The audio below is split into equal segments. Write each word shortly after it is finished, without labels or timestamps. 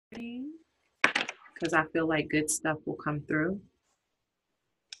because I feel like good stuff will come through.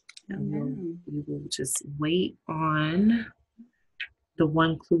 And we will just wait on the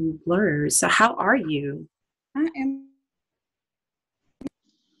one clue blurs. So how are you? I am.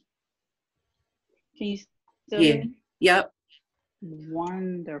 Can you still hear me? Yep.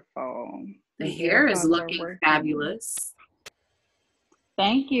 Wonderful. The hair is looking fabulous.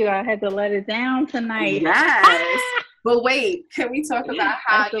 Thank you. I had to let it down tonight. Yes. But wait, can we talk about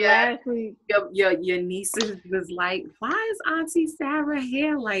how last week your nieces was like, why is Auntie Sarah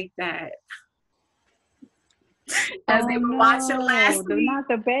hair like that? As they were watching last week. Not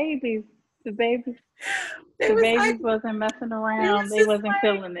the babies. The babies. The babies wasn't messing around. They wasn't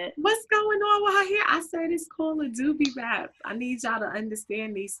feeling it. What's going on with her hair? I said it's called a doobie wrap. I need y'all to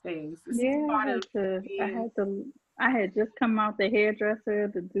understand these things. I had just come out the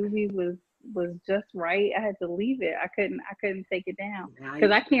hairdresser. The doobie was just right. I had to leave it. I couldn't take it down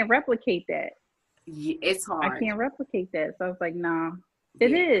because I can't replicate that. Yeah, it's hard. I can't replicate that. So I was like, nah.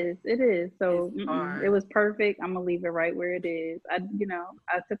 It is. So it was perfect. I'm gonna leave it right where it is. I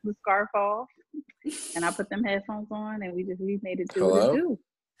took the scarf off and I put them headphones on, and we made it do what it do.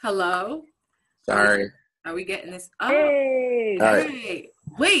 Hello. Sorry. Are we getting this? Oh, hey.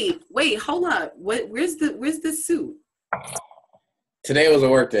 Hey. Wait. Hold up. Where's the suit? Today was a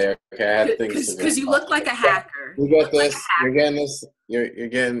work day. Okay, I had things to do. Because you look like a hacker. You got this. You're getting this. You're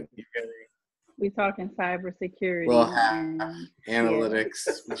getting. We talking cybersecurity. Well,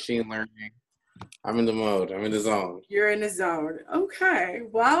 analytics, machine learning. I'm in the mode. I'm in the zone. You're in the zone. Okay.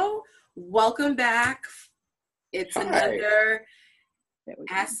 Well, welcome back. It's another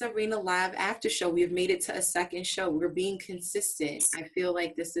Ask Czarina Live Aftershow. We've made it to a second show. We're being consistent. I feel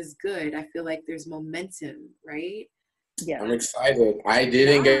like this is good. I feel like there's momentum, right? Yeah. I'm excited. I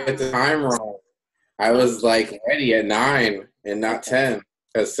didn't get the time wrong. I was like ready at 9 and not 10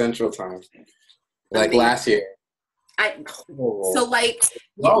 as Central Time. Like last year. So like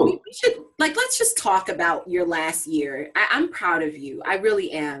we should let's just talk about your last year. I'm proud of you. I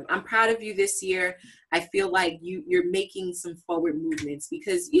really am. I'm proud of you this year. I feel like you're making some forward movements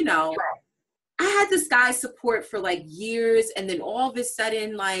because I had this guy's support for like years, and then all of a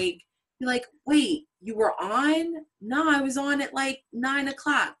sudden you're like, wait, you were on? No, I was on at like 9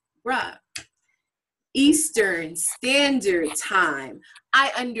 o'clock, bruh. Eastern Standard Time.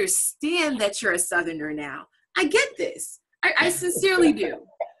 I understand that you're a Southerner now. I get this. I sincerely do.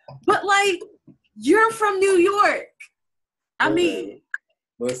 But you're from New York. I mean.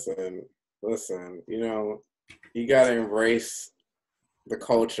 Listen. You got to embrace the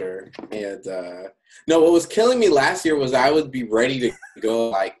culture. And no, what was killing me last year was I would be ready to go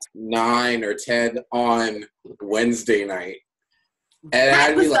like 9 or 10 on Wednesday night. And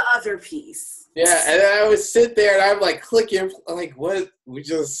that was the other piece. Yeah, and then I would sit there and I'm like clicking, like, what? We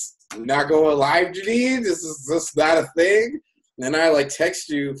just not going live, Janine? This is just not a thing? And then I like text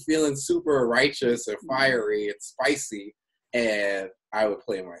you feeling super righteous and fiery and spicy, and I would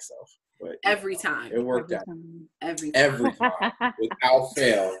play myself. But every time. It worked out. Every time. Without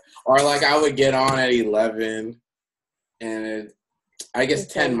fail. Or like I would get on at 11 and I guess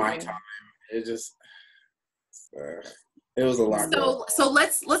 10 my time. It just... it was a lot. So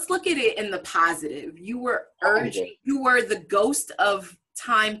let's look at it in the positive. You were the ghost of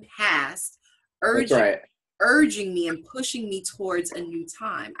time past, urging me and pushing me towards a new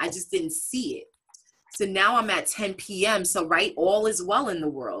time. I just didn't see it. So now I'm at 10 p.m. So all is well in the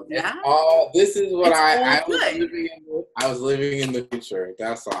world. Yeah. This is what I was living in the future.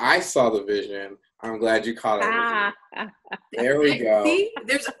 That's all. I saw the vision. I'm glad you caught it. There we go. See,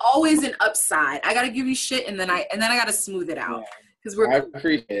 there's always an upside. I gotta give you shit, and then I gotta smooth it out because I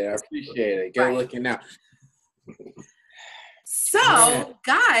appreciate it. Good looking now. So,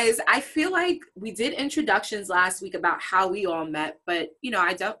 guys, I feel like we did introductions last week about how we all met, but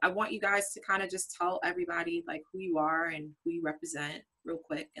I want you guys to kind of just tell everybody like who you are and who you represent real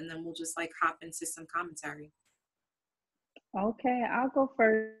quick, and then we'll just hop into some commentary. Okay, I'll go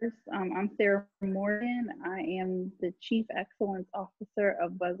first. I'm Sarah Morgan. I am the Chief Excellence Officer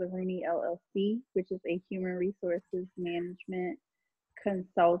of Buzzarini LLC, which is a human resources management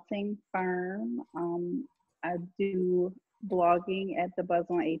consulting firm. I do blogging at the Buzz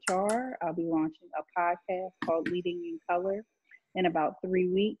on HR. I'll be launching a podcast called Leading in Color in about 3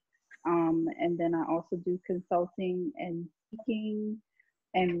 weeks. And then I also do consulting and speaking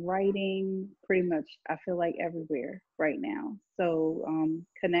and writing pretty much, I feel like, everywhere right now. So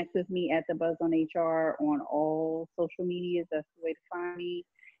connect with me at the Buzz on HR on all social medias. That's the way to find me.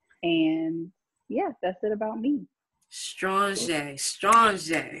 And yeah, that's it about me. Strong J.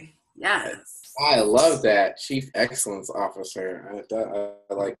 Yes. I love that. Chief Excellence Officer.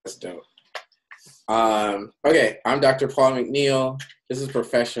 I like this dope. Okay, I'm Dr. Paul McNeil. This is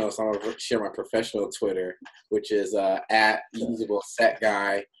professional, so I'm going to share my professional Twitter, which is at Usable Set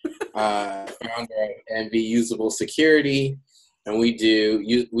Guy, founder of NV Usable Security. And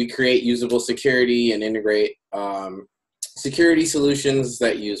we create usable security and integrate security solutions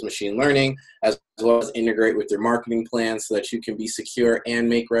that use machine learning, as well as integrate with your marketing plan so that you can be secure and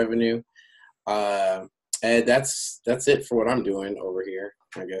make revenue. And that's it for what I'm doing over here,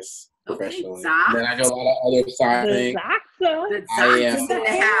 I guess, professionally. Okay, then I do a lot of other side things. The doctor's in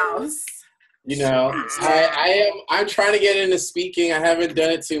the house. You know, I'm trying to get into speaking. I haven't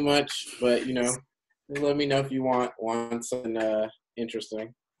done it too much, but you know, let me know if you want something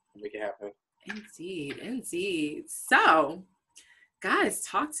interesting. Make it happen. Indeed. So, guys,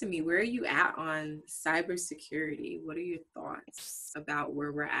 talk to me. Where are you at on cybersecurity? What are your thoughts about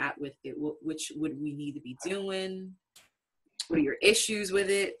where we're at with it? Which would we need to be doing? What are your issues with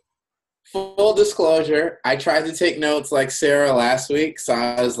it? Full disclosure, I tried to take notes like Sarah last week, so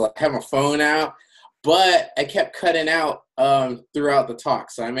I was like, have my phone out, but I kept cutting out throughout the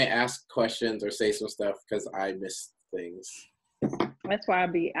talk, so I may ask questions or say some stuff because I missed things. That's why I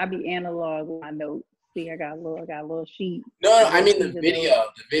be analog with my notes. See, I got a little sheet. No, I mean the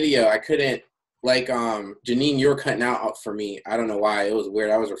video. I couldn't, like, Janine, you were cutting out for me. I don't know why. It was weird.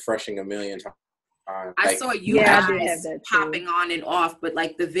 I was refreshing a million times. I saw you guys popping on and off, but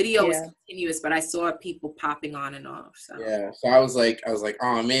like the video was continuous, but I saw people popping on and off. So so I was like,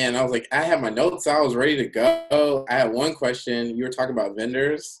 oh man, I was like, I had my notes. I was ready to go. I had one question. You were talking about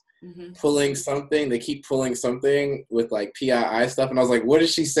vendors pulling something. They keep pulling something with like PII stuff, and I was like, what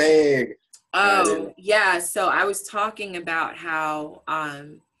is she saying? Oh yeah. So I was talking about how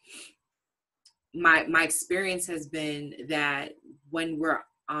my experience has been that when we're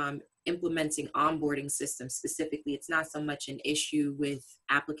implementing onboarding systems specifically, it's not so much an issue with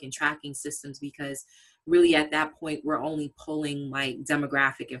applicant tracking systems, because really at that point we're only pulling like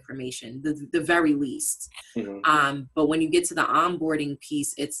demographic information, the very least. But when you get to the onboarding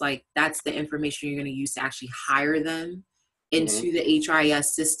piece, it's like that's the information you're going to use to actually hire them into the HRIS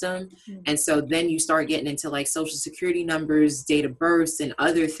system. And so then you start getting into like social security numbers, date of births, and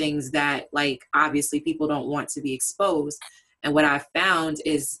other things that like obviously people don't want to be exposed. And what I've found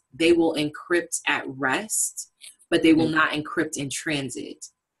is they will encrypt at rest, but they will not encrypt in transit.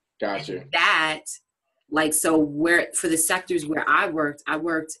 Gotcha. And that, like, so where, for the sectors where I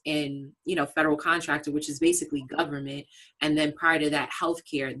worked in, you know, federal contractor, which is basically government. And then prior to that,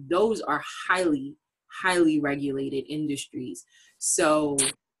 healthcare. Those are highly, highly regulated industries. So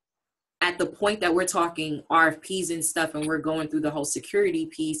at the point that we're talking RFPs and stuff, and we're going through the whole security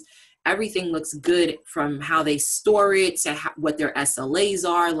piece, everything looks good from how they store it to what their SLAs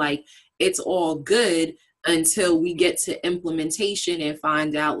are. Like, it's all good until we get to implementation and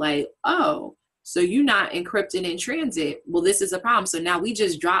find out like, oh, so you're not encrypting in transit. Well, this is a problem. So now we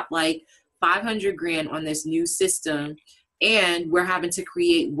just dropped like $500,000 on this new system, and we're having to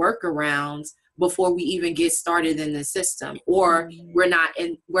create workarounds before we even get started in the system, or we're not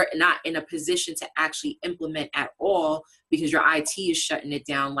in a position to actually implement at all because your IT is shutting it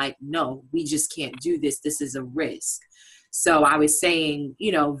down. Like, no, we just can't do this. This is a risk. So I was saying,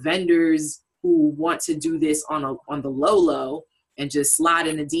 you know, vendors who want to do this on the low and just slide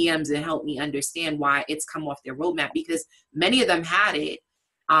in the DMs and help me understand why it's come off their roadmap, because many of them had it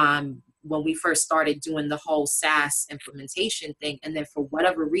when we first started doing the whole SaaS implementation thing, and then for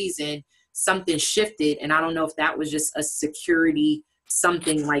whatever reason something shifted, and I don't know if that was just a security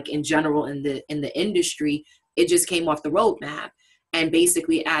something like in general in the industry, it just came off the roadmap. And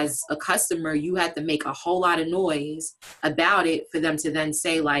basically as a customer, you had to make a whole lot of noise about it for them to then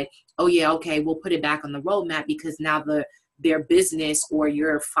say like, oh yeah, okay, we'll put it back on the roadmap, because now their business or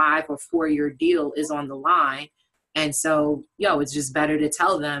your 5 or 4 year deal is on the line. And so, it's just better to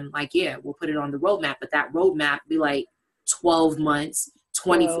tell them like, yeah, we'll put it on the roadmap, but that roadmap be like 12 months,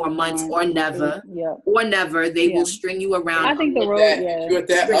 24 months, or never, they will string you around. I think the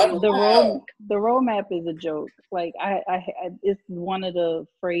roadmap is a joke. Like I it's one of the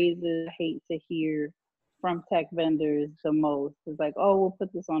phrases I hate to hear from tech vendors the most. It's like, oh, we'll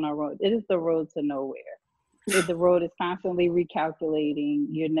put this on our road. It is the road to nowhere. If the road is constantly recalculating,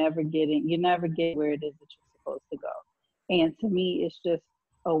 you never get where it is that you're supposed to go. And to me, it's just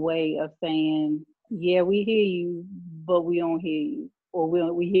a way of saying, yeah, we hear you, but we don't hear you. Or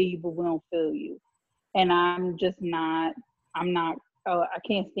we hear you, but we don't feel you. And I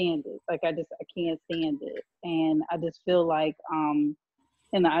can't stand it. Like, I can't stand it. And I just feel like,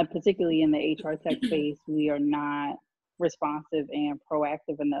 particularly in the HR tech space, we are not responsive and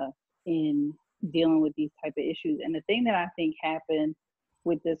proactive enough in dealing with these type of issues. And the thing that I think happened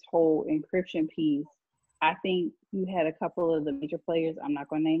with this whole encryption piece, I think you had a couple of the major players, I'm not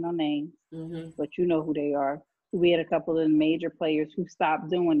going to name no names, but you know who they are. We had a couple of the major players who stopped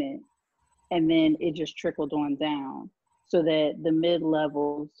doing it, and then it just trickled on down, so that the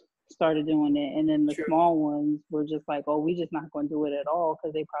mid-levels started doing it, and then the small ones were just like, oh, we just not going to do it at all,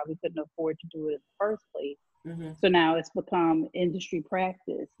 because they probably couldn't afford to do it in the first place. So now it's become industry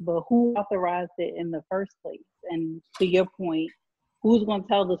practice, but who authorized it in the first place? And to your point, who's going to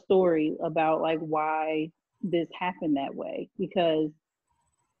tell the story about like why this happened that way? Because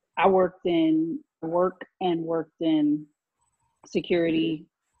I worked in security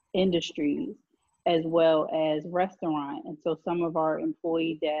industries as well as restaurant. And so some of our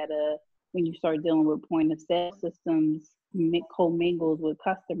employee data, when you start dealing with point of sale systems, commingles with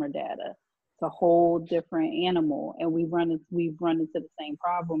customer data. It's a whole different animal. And we've run into the same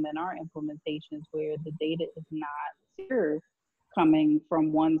problem in our implementations where the data is not secure coming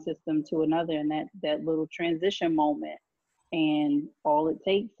from one system to another, and that little transition moment. And all it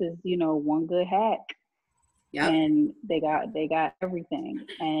takes is, one good hack. And they got everything.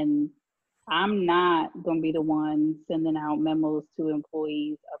 And I'm not going to be the one sending out memos to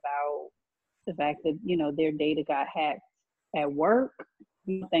employees about the fact that, their data got hacked at work.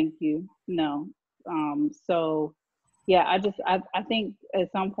 No, thank you. No. So yeah, I think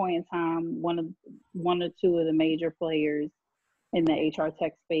at some point in time, one or two of the major players in the HR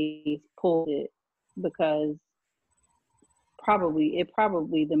tech space pulled it, because probably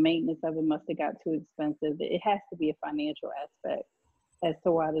the maintenance of it must have got too expensive. It has to be a financial aspect as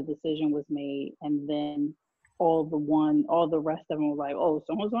to why the decision was made. And then all the rest of them were like, oh,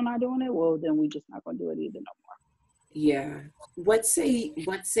 someone's not doing it, well, then we just not going to do it either no more. Yeah. What say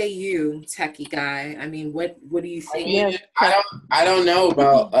you, techie guy? I mean, what do you think? I don't know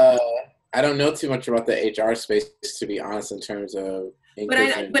about I don't know too much about the HR space, to be honest, in terms of but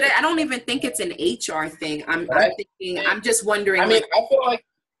I don't even think it's an HR thing. I'm just wondering. I mean,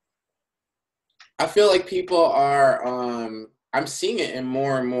 I feel like people are I'm seeing it in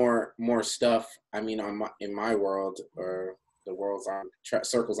more and more stuff. I mean, in my world, or the worlds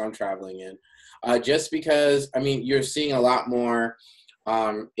circles I'm traveling in. Just because, I mean, you're seeing a lot more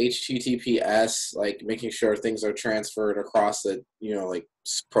HTTPS, like making sure things are transferred across the, like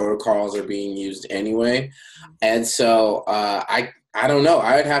protocols are being used anyway. And so I don't know.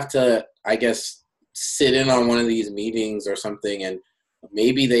 I would have to, I guess, sit in on one of these meetings or something, and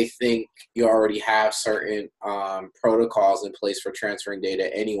maybe they think you already have certain protocols in place for transferring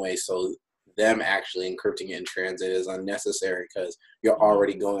data anyway, so them actually encrypting it in transit is unnecessary because you're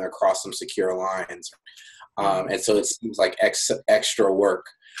already going across some secure lines. And so it seems like extra work.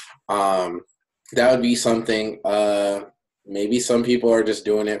 That would be something. Maybe some people are just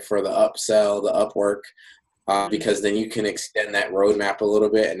doing it for the upsell, the upwork, because then you can extend that roadmap a little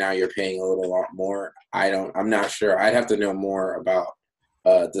bit, and now you're paying a little lot more. I'm not sure. I'd have to know more about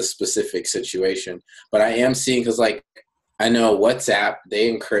the specific situation. But I am seeing, because like, I know WhatsApp,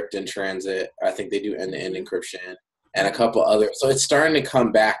 they encrypt in transit. I think they do end-to-end encryption, and a couple other. So it's starting to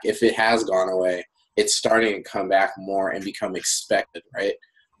come back. If it has gone away, it's starting to come back more and become expected, right?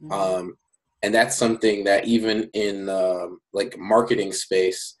 And that's something that even in like marketing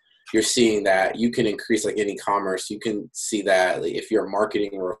space, you're seeing that you can increase, like in e-commerce, you can see that if your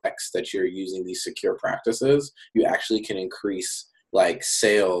marketing reflects that you're using these secure practices, you actually can increase like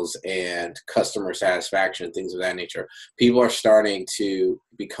sales and customer satisfaction, things of that nature. People are starting to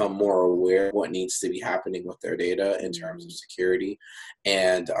become more aware of what needs to be happening with their data in terms of security,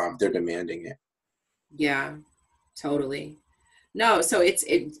 and they're demanding it. Yeah, totally. No, so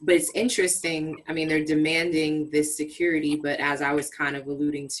but it's interesting. I mean, they're demanding this security, but as I was kind of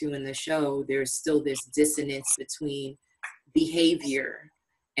alluding to in the show, there's still this dissonance between behavior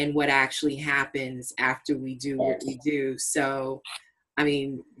and what actually happens after we do what we do. So, I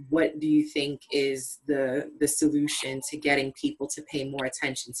mean, what do you think is the solution to getting people to pay more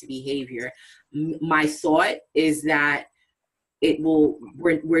attention to behavior? My thought is that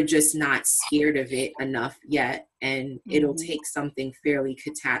we're just not scared of it enough yet, and it'll take something fairly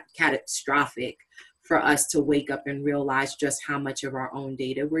catastrophic for us to wake up and realize just how much of our own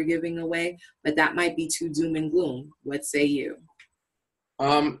data we're giving away. But that might be too doom and gloom. What say you?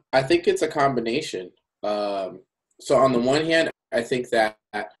 I think it's a combination. So on the one hand, I think that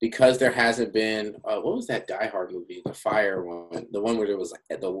because there hasn't been what was that Die Hard movie, the fire one, the one where there was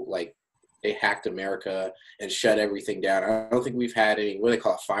they hacked America and shut everything down. I don't think we've had any, what do they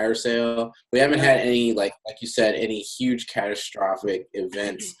call it, fire sale. We haven't had any, like you said, any huge catastrophic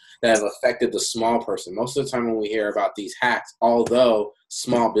events that have affected the small person. Most of the time when we hear about these hacks, although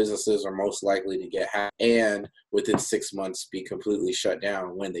small businesses are most likely to get hacked and within 6 months be completely shut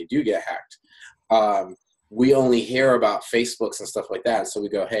down when they do get hacked. We only hear about Facebooks and stuff like that. So we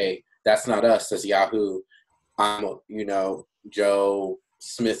go, hey, that's not us, that's Yahoo. I'm, Joe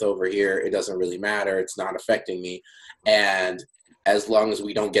Smith over here. It doesn't really matter. It's not affecting me. And as long as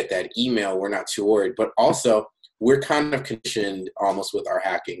we don't get that email, we're not too worried. But also, we're kind of conditioned almost with our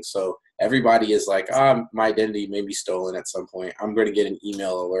hacking. So everybody is like, my identity may be stolen at some point. I'm going to get an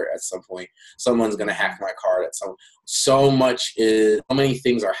email alert at some point. Someone's going to hack my card at some. So many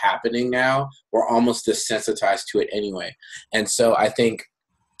things are happening now. We're almost desensitized to it anyway. And so I think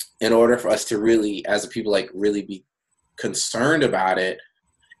in order for us to really, as a people, like really be concerned about it,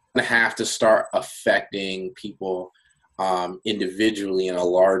 we're going to have to start affecting people individually in a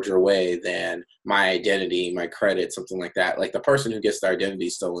larger way than my identity, my credit, something like that. Like the person who gets their identity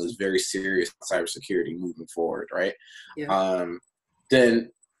stolen is very serious cybersecurity moving forward, right? Yeah.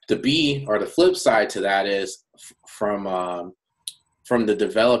 Then the B, or the flip side to that, is from the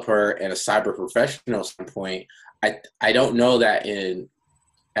developer and a cyber professional standpoint, I don't know that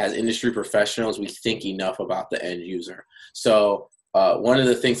as industry professionals, we think enough about the end user. So one of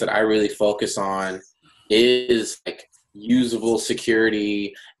the things that I really focus on is like usable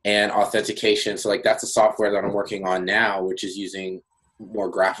security and authentication. So like that's a software that I'm working on now, which is using more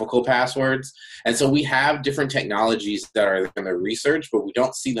graphical passwords. And so we have different technologies that are in the research, but we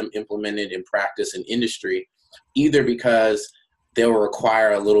don't see them implemented in practice in industry, either because they'll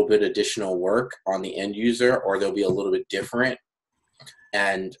require a little bit additional work on the end user, or they'll be a little bit different.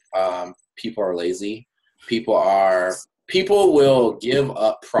 And people are lazy. People will give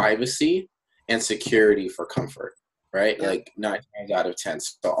up privacy and security for comfort. Right? Yep. Like 9 times out of 10.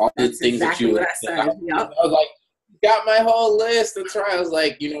 So all the things exactly that I was like, got my whole list of try. I was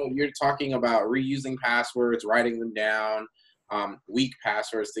like, you're talking about reusing passwords, writing them down, weak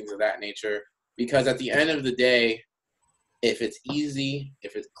passwords, things of that nature. Because at the end of the day, if it's easy,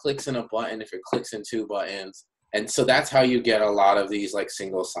 if it clicks in a button, if it clicks in 2 buttons, and so that's how you get a lot of these like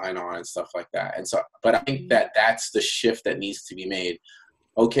single sign-on and stuff like that. And so, but I think that's the shift that needs to be made.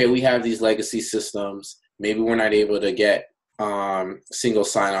 Okay, we have these legacy systems. Maybe we're not able to get single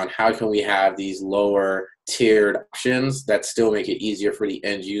sign-on. How can we have these lower tiered options that still make it easier for the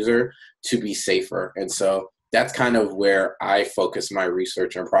end user to be safer? And so that's kind of where I focus my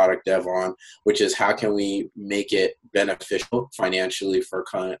research and product dev on, which is how can we make it beneficial financially for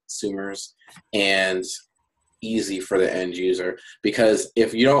consumers and easy for the end user. Because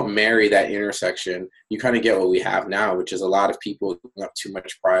if you don't marry that intersection, you kind of get what we have now, which is a lot of people giving up too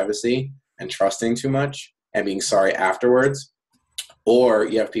much privacy and trusting too much and being sorry afterwards, or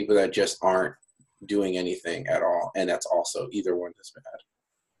you have people that just aren't doing anything at all, and that's also, either one is bad.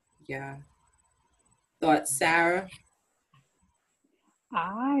 Yeah. Thoughts, Sarah?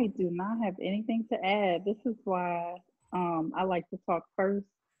 I do not have anything to add. This is why I like to talk first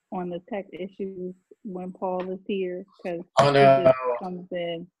on the tech issues when Paul is here, because he comes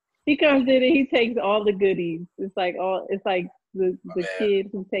in and he takes all the goodies. It's like the kid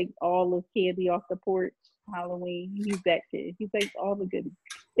who takes all the candy off the porch Halloween. He's that kid. He takes all the goodies.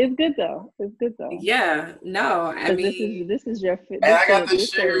 It's good though. Yeah. No, I mean, this is your. And I got the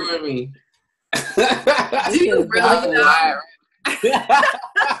sugar with me. Do you really know? I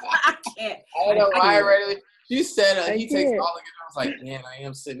can't. I don't know why. Really. She said he takes all the goodies. I was like, man, I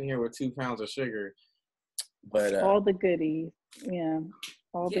am sitting here with 2 pounds of sugar. But all the goodies, yeah.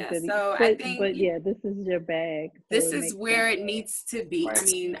 All the goodies. So I think, but yeah, this is your bag. So this is where it needs to be. I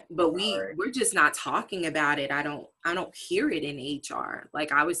mean, but we're just not talking about it. I don't hear it in HR.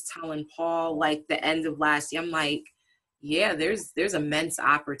 Like I was telling Paul, like the end of last year, I'm like, yeah, there's immense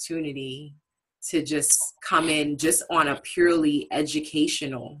opportunity to just come in just on a purely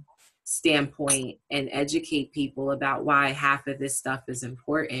educational standpoint and educate people about why half of this stuff is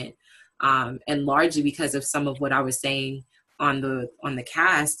important. And largely because of some of what I was saying on the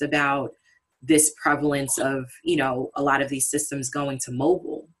cast about this prevalence of, a lot of these systems going to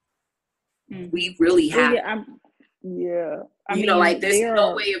mobile. Mm-hmm. We really have, I mean, like there's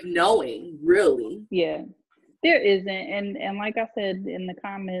no way of knowing really. Yeah, there isn't. And like I said in the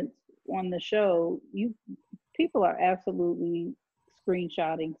comments on the show, people are absolutely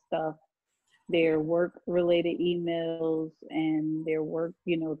screenshotting stuff, their work related emails and their work,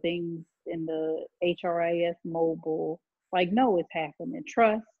 things in the HRIS mobile. Like, no, it's happening.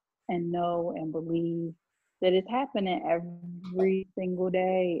 Trust and know and believe that it's happening every single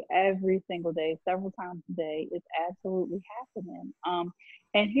day, several times a day. It's absolutely happening.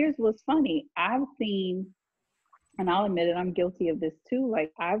 And here's what's funny. I've seen, and I'll admit it, I'm guilty of this too.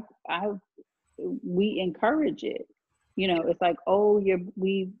 Like we encourage it. it's like, oh,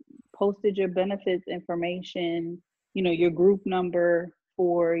 we posted your benefits information, your group number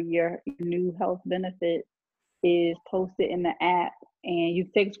for your new health benefit is posted in the app, and you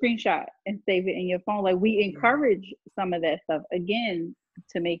take a screenshot and save it in your phone. Like, we encourage some of that stuff, again,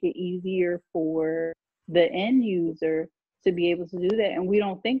 to make it easier for the end user to be able to do that. And we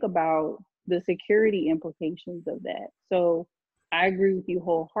don't think about the security implications of that. So I agree with you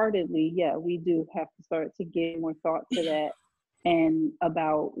wholeheartedly. Yeah, we do have to start to give more thought to that, and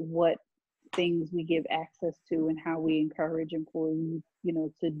about what things we give access to and how we encourage employees,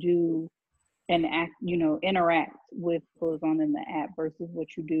 to do and act, interact with what goes on in the app versus what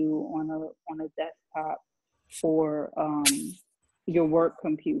you do on a desktop or your work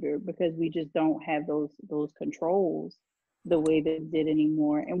computer, because we just don't have those controls the way they did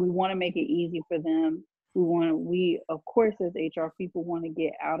anymore. And we want to make it easy for them. We of course, as HR people, want to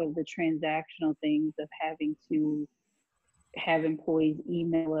get out of the transactional things of having to have employees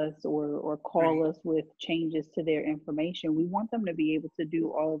email us or call us with changes to their information. We want them to be able to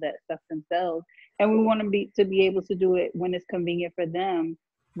do all of that stuff themselves, and we want them to be able to do it when it's convenient for them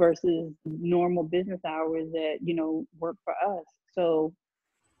versus normal business hours that work for us. So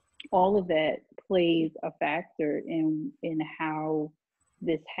all of that plays a factor in how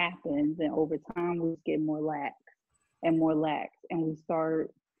this happens, and over time we get more lax, and we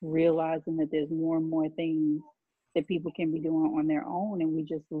start realizing that there's more and more things that people can be doing on their own, and we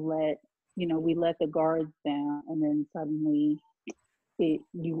just let the guards down, and then suddenly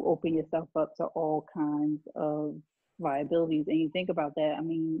you open yourself up to all kinds of liabilities. And you think about that, I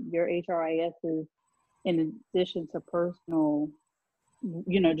mean, your HRIS is, in addition to personal,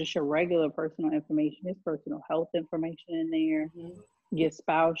 just your regular personal information, there's personal health information in there, your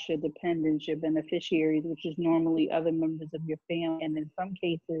spouse, your dependents, your beneficiaries, which is normally other members of your family. And in some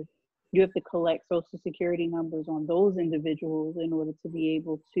cases, you have to collect social security numbers on those individuals in order to be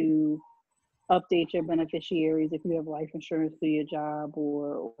able to update your beneficiaries if you have life insurance through your job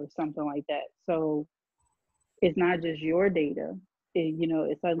or something like that. So it's not just your data.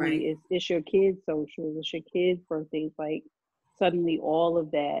 It's suddenly it's your kids' socials, it's your kids' birthdays. Like, suddenly all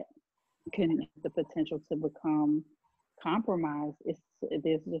of that can have the potential to become compromised.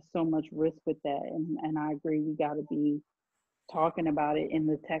 There's just so much risk with that, and I agree, we got to be talking about it in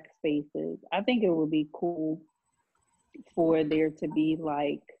the tech spaces. I think it would be cool for there to be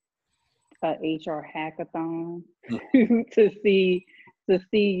like a HR hackathon to see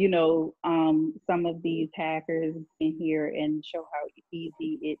some of these hackers in here and show how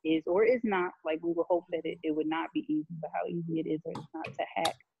easy it is, or it's not. Like, we would hope that it would not be easy, but how easy it is or it's not to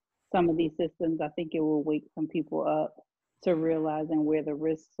hack some of these systems. I think it will wake some people up to realizing where the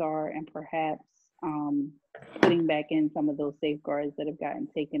risks are, and perhaps putting back in some of those safeguards that have gotten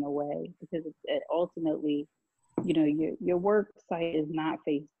taken away, because it ultimately, your work site is not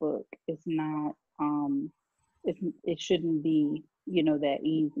Facebook. It's not, it shouldn't be, that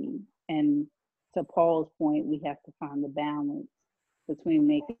easy. And to Paul's point, we have to find the balance between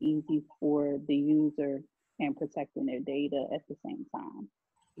making it easy for the user and protecting their data at the same time.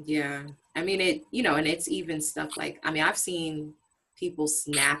 Yeah. I mean, and it's even stuff like, I mean, I've seen people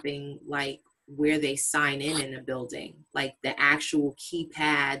snapping like where they sign in a building, like the actual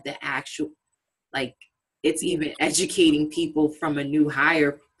keypad, like, it's even educating people from a new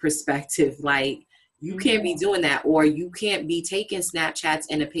hire perspective. Like, you can't be doing that, or you can't be taking Snapchats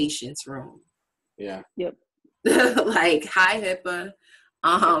in a patient's room. Yeah. Yep. Like, high HIPAA,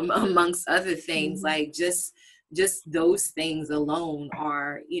 amongst other things. Like, just those things alone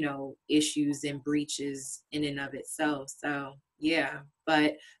are, issues and breaches in and of itself. So yeah,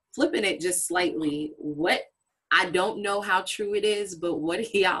 but flipping it just slightly, I don't know how true it is, but what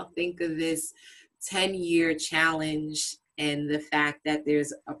do y'all think of this 10-year challenge and the fact that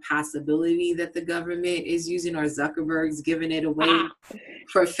there's a possibility that the government is using, or Zuckerberg's giving it away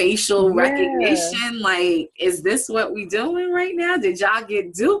for facial recognition? Like, is this what we doing right now? Did y'all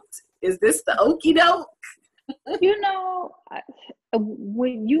get duped? Is this the okie doke?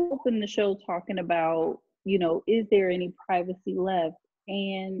 When you open the show talking about, is there any privacy left?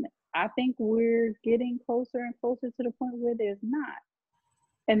 And I think we're getting closer and closer to the point where there's not.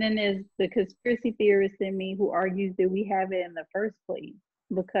 And then there's the conspiracy theorist in me who argues that we have it in the first place,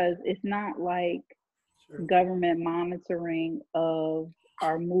 because it's not like government monitoring of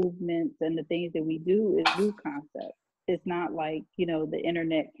our movements and the things that we do is new concept. It's not like,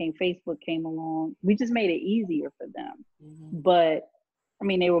 Facebook came along. We just made it easier for them. But I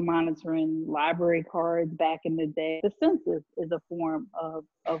mean, they were monitoring library cards back in the day. The census is a form of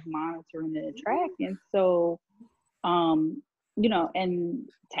monitoring and tracking. So you know, and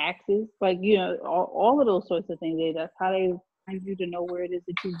taxes, like, you know, all of those sorts of things. That's how they find you to know where it is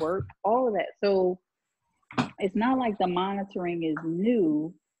that you work, all of that. So it's not like the monitoring is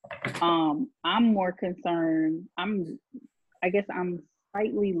new. I'm more concerned. I guess I'm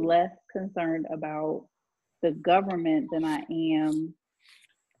slightly less concerned about the government than I am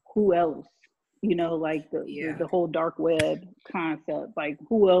who else, you know, like the whole dark web concept, like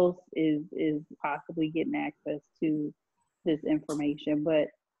who else is possibly getting access to this information. But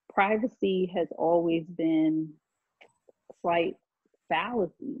privacy has always been a slight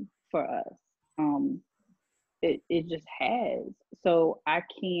fallacy for us. It just has. So I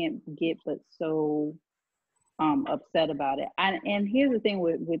can't get but so upset about it. And here's the thing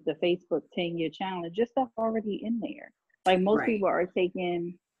with the Facebook 10-year challenge, just stuff already in there. Like most people are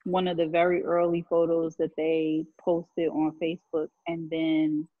taking one of the very early photos that they posted on Facebook and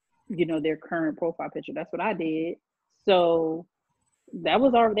then, you know, their current profile picture. That's what I did. So that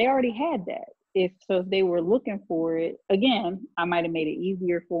was already, they already had that. If they were looking for it, again, I might have made it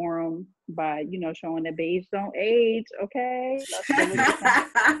easier for them by, you know, showing that babes don't age. Okay.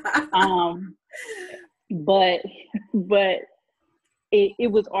 But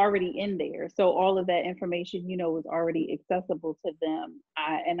it was already in there. So all of that information, you know, was already accessible to them.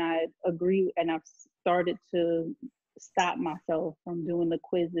 I agree. And I've started to stop myself from doing the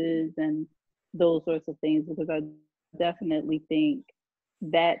quizzes and those sorts of things, because I definitely think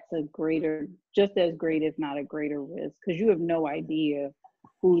that's just as great, if not a greater risk, because you have no idea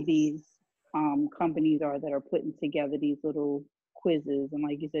who these companies are that are putting together these little quizzes. And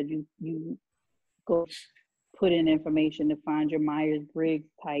like you said, you go put in information to find your Myers-Briggs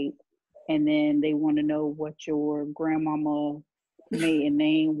type, and then they want to know what your grandmama maiden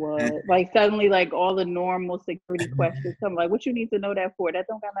name was. Like suddenly, like all the normal security questions come, like, what you need to know that for? That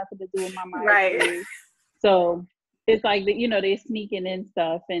don't got nothing to do with my Myers-Briggs. Right. So it's like, you know, they're sneaking in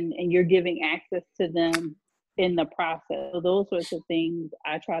stuff and you're giving access to them in the process. So those sorts of things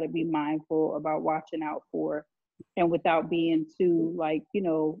I try to be mindful about watching out for. And without being too, like, you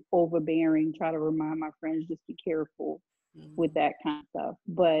know, overbearing, try to remind my friends, just be careful with that kind of stuff.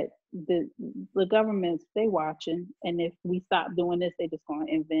 But the governments, they watching. And if we stop doing this, they just going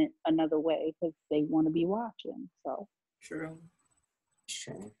to invent another way because they want to be watching. So True.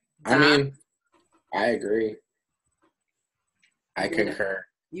 I mean, I agree. I concur. concur.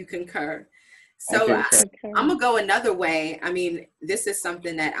 You concur. So I'm gonna go another way. I mean, this is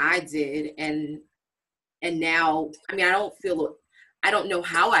something that I did, and now, I mean, I don't know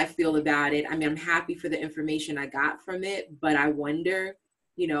how I feel about it. I mean, I'm happy for the information I got from it, but I wonder,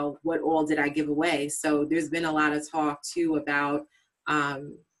 you know, what all did I give away? So there's been a lot of talk too about,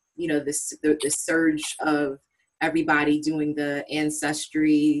 you know, the surge of everybody doing the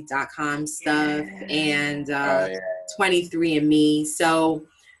Ancestry.com stuff and 23andMe. So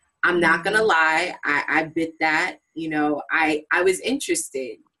I'm not gonna lie, I bit that. You know, I was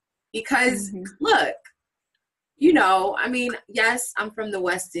interested because look, you know, I mean, yes, I'm from the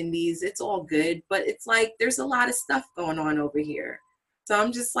West Indies. It's all good, but it's like there's a lot of stuff going on over here. So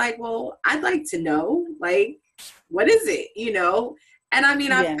I'm just like, well, I'd like to know, like, what is it, you know? And I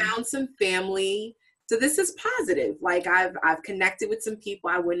mean, I found some family. So this is positive. Like I've connected with some people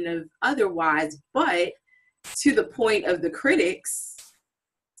I wouldn't have otherwise, but to the point of the critics,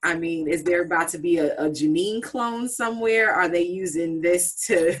 I mean, is there about to be a Janine clone somewhere? Are they using this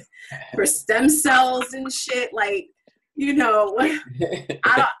for stem cells and shit? Like, you know,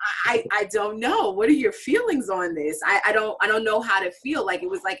 I don't know. What are your feelings on this? I don't know how to feel. Like, it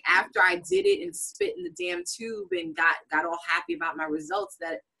was like after I did it and spit in the damn tube and got all happy about my results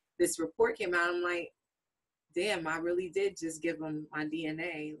that this report came out. I'm like, damn, I really did just give them my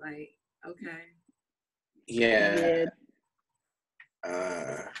DNA. Like, okay. Yeah.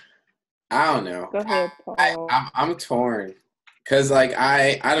 I don't know. Go ahead, Paul. I'm torn. Cause like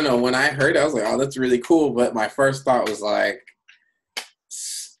I don't know, when I heard it, I was like, oh, that's really cool. But my first thought was like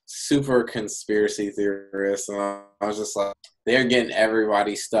super conspiracy theorists. And I was just like, they're getting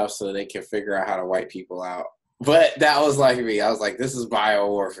everybody's stuff so they can figure out how to wipe people out. But that was like me. I was like, this is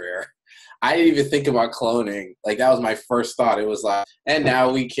biowarfare. I didn't even think about cloning. Like, that was my first thought. It was like, and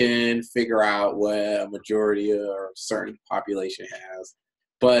now we can figure out what a majority or a certain population has.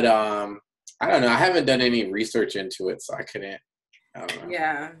 But I don't know. I haven't done any research into it, so I don't know.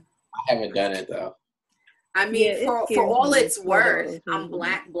 Yeah. I haven't done it, though. I mean, for all it's worth, I'm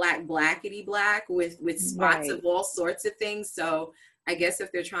blackity black with spots of all sorts of things. So I guess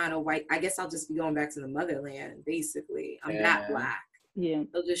if they're trying to wipe, I guess I'll just be going back to the motherland, basically. I'm that black. Yeah.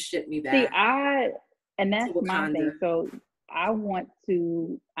 They'll just ship me back. See, and that's my thing. So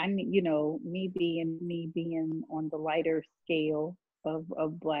me being on the lighter scale of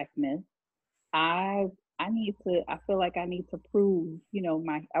blackness, I feel like I need to prove,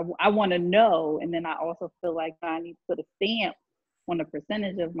 I want to know. And then I also feel like I need to put a stamp on a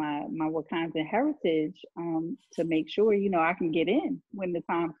percentage of my Wakandan heritage, to make sure, I can get in when the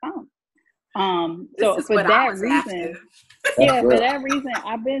time comes. So for that reason, for that reason,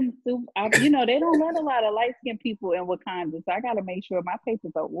 I've been, they don't let a lot of light-skinned people in Wakanda, so I got to make sure my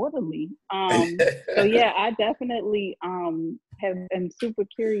papers are orderly. So yeah, I definitely am super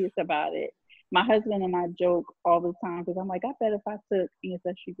curious about it. My husband and I joke all the time because I'm like, I bet if I took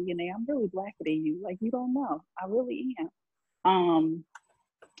Ancestry DNA, I'm really blacker than you. Like, you don't know, I really am.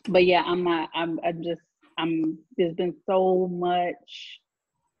 But yeah, there's been so much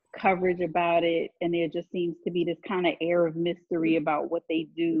coverage about it, and there just seems to be this kind of air of mystery about what they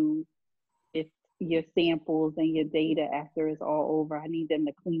do with your samples and your data after it's all over. I need them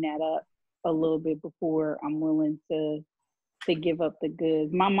to clean that up a little bit before I'm willing to give up the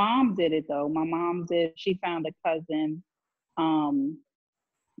goods. My mom did it though. She found a cousin from,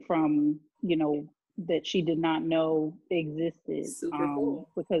 that she did not know existed. Super cool.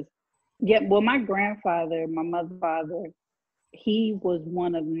 Because my grandfather, my mother's father, he was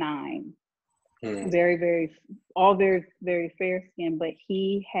one of 9. Very, very, all very, very fair skinned, but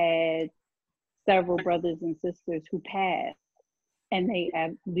he had several brothers and sisters who passed, and they,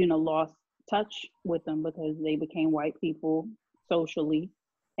 lost touch with them because they became white people socially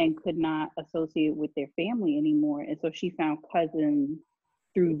and could not associate with their family anymore. And so she found cousins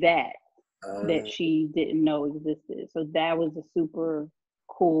through that she didn't know existed. So that was a super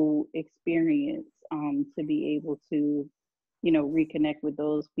cool experience, to be able to, reconnect with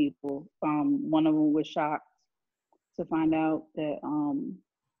those people. One of them was shocked to find out that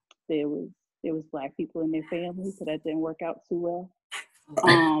there was Black people in their family, so that didn't work out too well.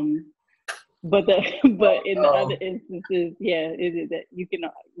 But in the other instances, that you can.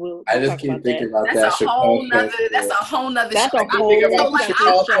 I just keep thinking about that. That's a whole nother show. That's a whole nother.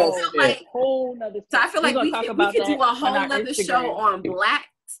 So I feel like we could do a whole nother show on Black.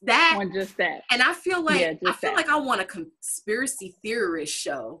 On just that. And I feel like I want a conspiracy theorist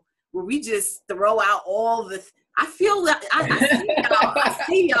show where we just throw out all the. I feel like I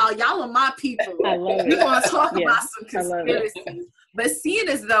see y'all. Y'all are my people. I love it. We're gonna talk about some conspiracies. But seeing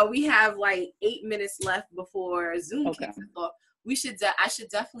as though we have like 8 minutes left before Zoom kicks us off, I should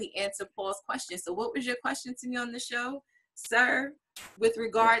definitely answer Paul's question. So, what was your question to me on the show, sir, with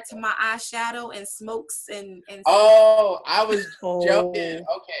regard to my eyeshadow and smokes and? Oh, I was joking.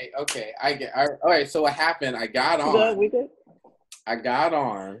 Okay. All right. So what happened? I got on. We good? I got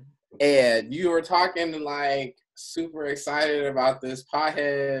on, and you were talking like super excited about this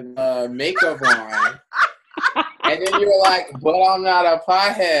pothead makeup line. And then you were like, but I'm not a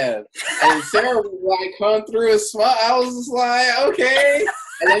pothead. And Sarah was like, come through and smile. I was just like, okay.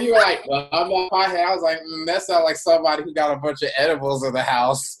 And then you were like, well, I'm not a pothead. I was like, that sounds like somebody who got a bunch of edibles in the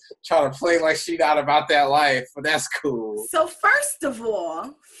house trying to play like she not about that life. But that's cool. So firstly,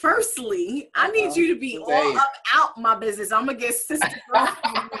 I need you to be all up out my business. I'm going to get sister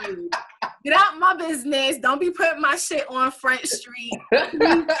get out my business. Don't be putting my shit on Front Street.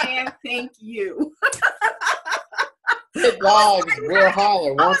 And thank you. Hit dogs will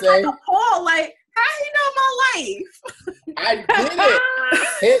holler, won't they? Paul, like, how he know my life? I did it.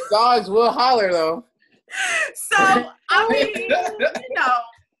 Hit dogs will holler, though. So,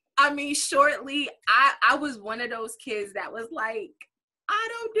 shortly, I was one of those kids that was like, I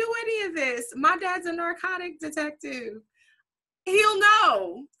don't do any of this. My dad's a narcotic detective. He'll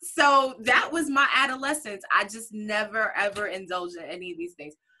know. So that was my adolescence. I just never, ever indulged in any of these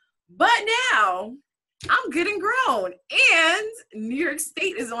things. But now I'm good and grown, and New York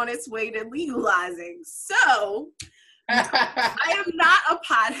State is on its way to legalizing. So I am not a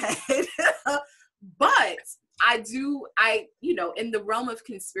pothead, but in the realm of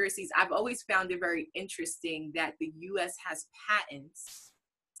conspiracies, I've always found it very interesting that the U.S. has patents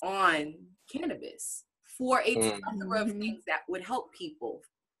on cannabis for a plethora of things that would help people,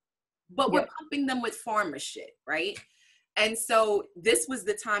 but we're pumping them with pharma shit, right? And so this was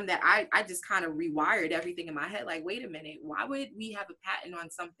the time that I just kind of rewired everything in my head. Like, wait a minute, why would we have a patent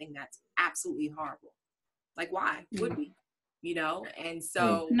on something that's absolutely horrible? Like, why would we? And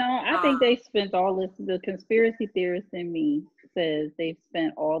so. No, I think they spent all this, the conspiracy theorist in me says they've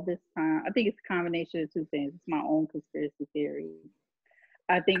spent all this time. I think it's a combination of two things. It's my own conspiracy theory.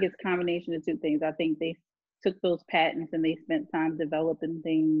 I think it's a combination of two things. I think they took those patents and they spent time developing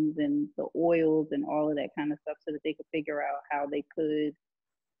things and the oils and all of that kind of stuff so that they could figure out how they could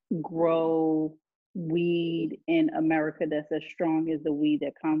grow weed in America that's as strong as the weed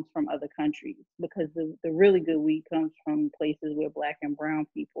that comes from other countries, because the really good weed comes from places where Black and brown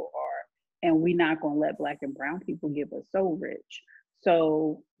people are, and we're not going to let Black and brown people give us so rich.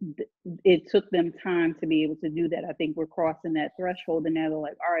 So it took them time to be able to do that. I think we're crossing that threshold, and now they're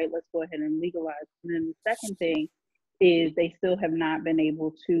like, all right, let's go ahead and legalize. And then the second thing is they still have not been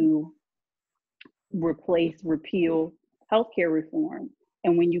able to repeal healthcare reform.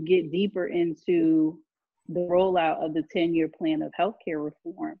 And when you get deeper into the rollout of the 10-year plan of healthcare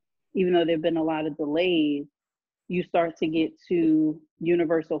reform, even though there have been a lot of delays, you start to get to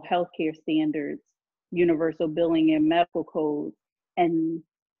universal healthcare standards, universal billing and medical codes, and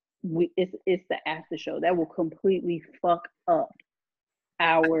it's the after show that will completely fuck up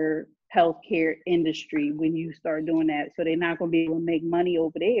our healthcare industry when you start doing that. So they're not going to be able to make money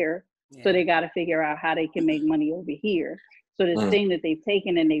over there. Yeah. So they got to figure out how they can make money over here. So this thing that they've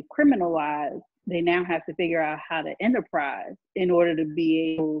taken and they've criminalized, they now have to figure out how to enterprise in order to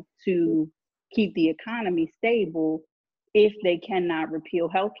be able to keep the economy stable if they cannot repeal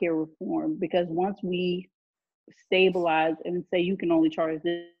healthcare reform. Because once we stabilize and say you can only charge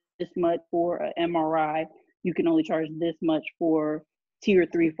this much for an MRI, you can only charge this much for tier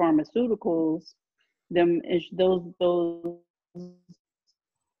 3 pharmaceuticals, those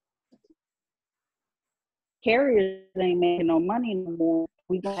carriers ain't making no money no more.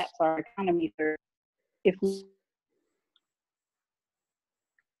 We gonna have our economy if we.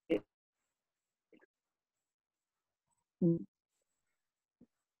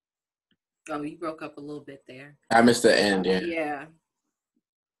 Oh, you broke up a little bit there. I missed the end. Yeah. Yeah.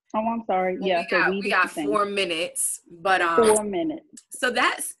 Oh, I'm sorry. Well, yeah, we got 4 minutes, but 4 minutes. So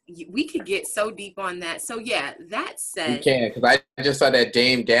we could get so deep on that. So yeah, that said, we can, because I just saw that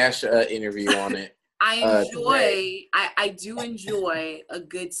Dame Dash interview on it. I do enjoy a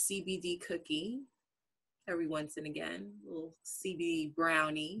good CBD cookie every once and again, a little CBD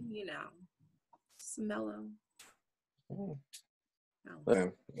brownie, it's mellow.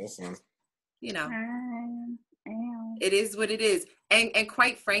 Listen. It is what it is. And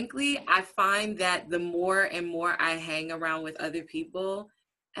quite frankly, I find that the more and more I hang around with other people,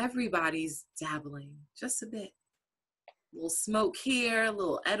 everybody's dabbling just a bit. A little smoke here, a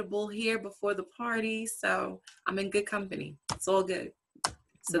little edible here before the party. So I'm in good company. It's all good.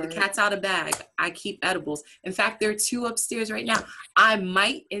 So the cat's out of bag. I keep edibles. In fact, there are 2 upstairs right now. I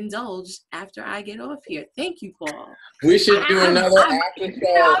might indulge after I get off here. Thank you, Paul. We should do another after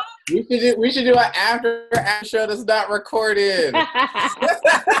show. We should do an after show that's not recorded.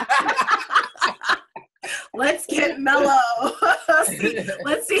 Let's get mellow.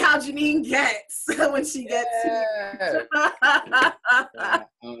 Let's see how Janine gets when she gets here. But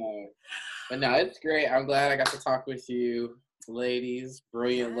no, it's great. I'm glad I got to talk with you, ladies,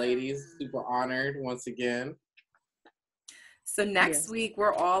 brilliant ladies. Super honored once again. So next week,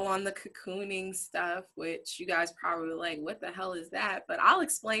 we're all on the cocooning stuff, which you guys probably like, what the hell is that? But I'll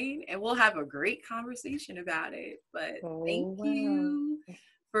explain, and we'll have a great conversation about it. But thank you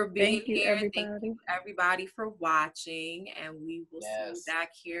for being here. Thank you, everybody, for watching, and we will see you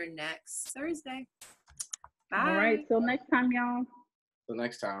back here next Thursday. Bye. All right, till next time, y'all. Till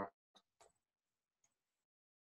next time.